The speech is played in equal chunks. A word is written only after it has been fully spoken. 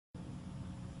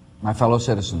My fellow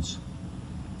citizens,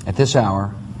 at this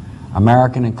hour,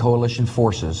 American and coalition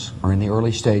forces are in the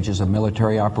early stages of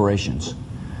military operations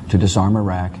to disarm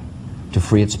Iraq, to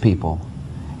free its people,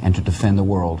 and to defend the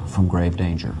world from grave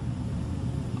danger.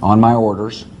 On my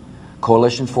orders,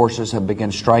 coalition forces have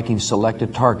begun striking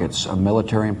selected targets of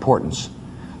military importance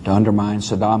to undermine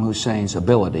Saddam Hussein's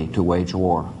ability to wage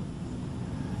war.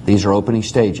 These are opening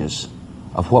stages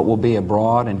of what will be a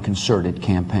broad and concerted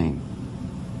campaign.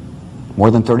 More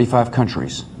than 35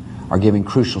 countries are giving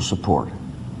crucial support,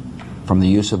 from the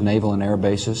use of naval and air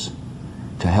bases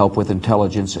to help with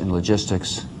intelligence and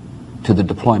logistics to the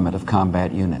deployment of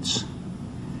combat units.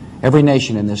 Every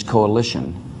nation in this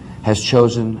coalition has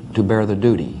chosen to bear the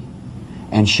duty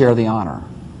and share the honor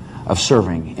of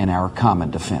serving in our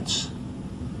common defense.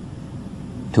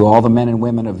 To all the men and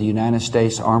women of the United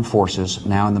States Armed Forces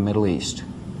now in the Middle East,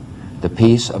 the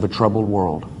peace of a troubled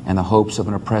world and the hopes of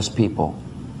an oppressed people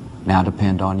now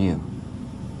depend on you.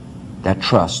 That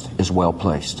trust is well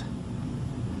placed.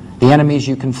 The enemies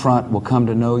you confront will come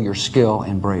to know your skill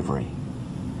and bravery.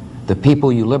 The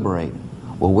people you liberate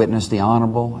will witness the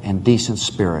honorable and decent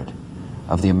spirit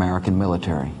of the American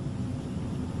military.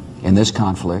 In this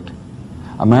conflict,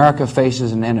 America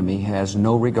faces an enemy who has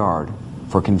no regard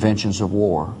for conventions of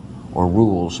war or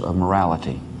rules of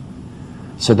morality.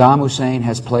 Saddam Hussein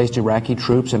has placed Iraqi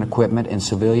troops and equipment in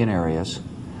civilian areas,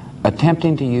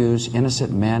 attempting to use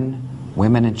innocent men,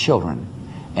 women, and children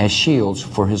as shields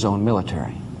for his own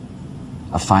military,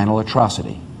 a final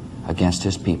atrocity against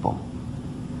his people.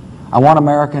 I want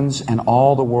Americans and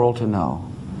all the world to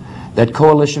know that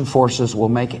coalition forces will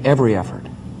make every effort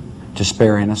to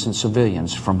spare innocent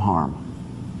civilians from harm.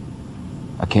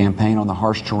 A campaign on the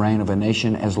harsh terrain of a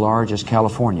nation as large as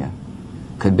California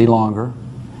could be longer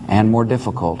and more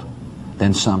difficult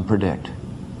than some predict.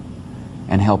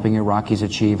 And helping Iraqis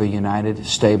achieve a united,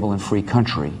 stable, and free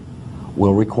country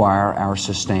will require our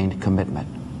sustained commitment.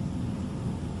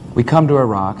 We come to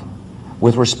Iraq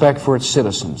with respect for its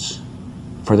citizens,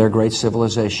 for their great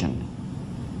civilization,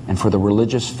 and for the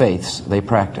religious faiths they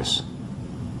practice.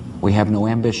 We have no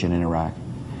ambition in Iraq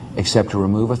except to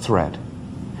remove a threat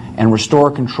and restore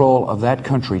control of that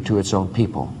country to its own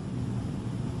people.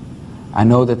 I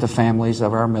know that the families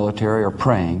of our military are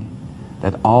praying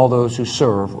that all those who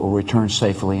serve will return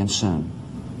safely and soon.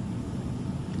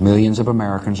 Millions of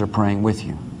Americans are praying with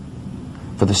you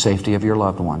for the safety of your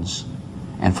loved ones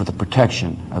and for the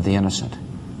protection of the innocent.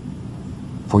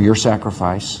 For your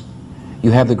sacrifice, you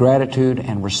have the gratitude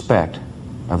and respect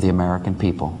of the American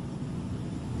people.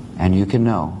 And you can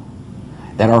know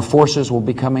that our forces will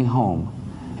be coming home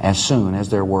as soon as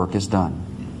their work is done.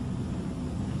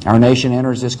 Our nation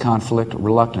enters this conflict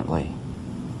reluctantly,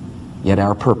 yet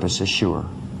our purpose is sure.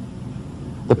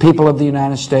 The people of the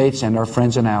United States and our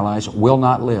friends and allies will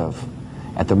not live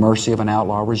at the mercy of an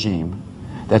outlaw regime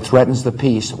that threatens the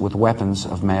peace with weapons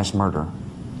of mass murder.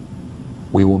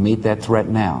 We will meet that threat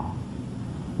now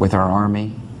with our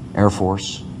Army, Air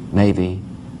Force, Navy,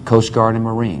 Coast Guard, and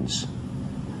Marines,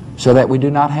 so that we do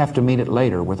not have to meet it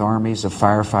later with armies of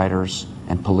firefighters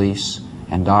and police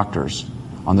and doctors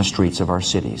on the streets of our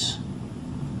cities.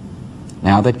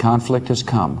 Now that conflict has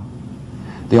come,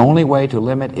 the only way to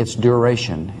limit its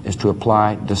duration is to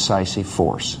apply decisive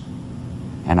force.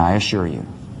 And I assure you,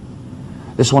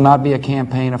 this will not be a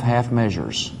campaign of half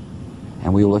measures,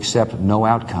 and we will accept no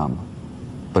outcome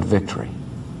but victory.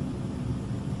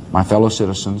 My fellow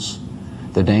citizens,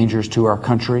 the dangers to our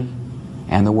country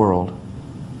and the world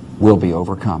will be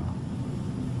overcome.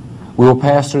 We will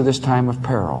pass through this time of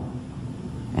peril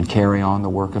and carry on the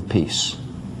work of peace.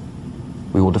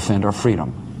 We will defend our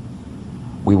freedom.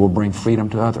 We will bring freedom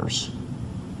to others,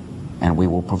 and we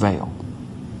will prevail.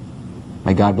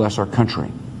 May God bless our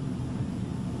country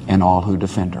and all who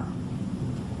defend her.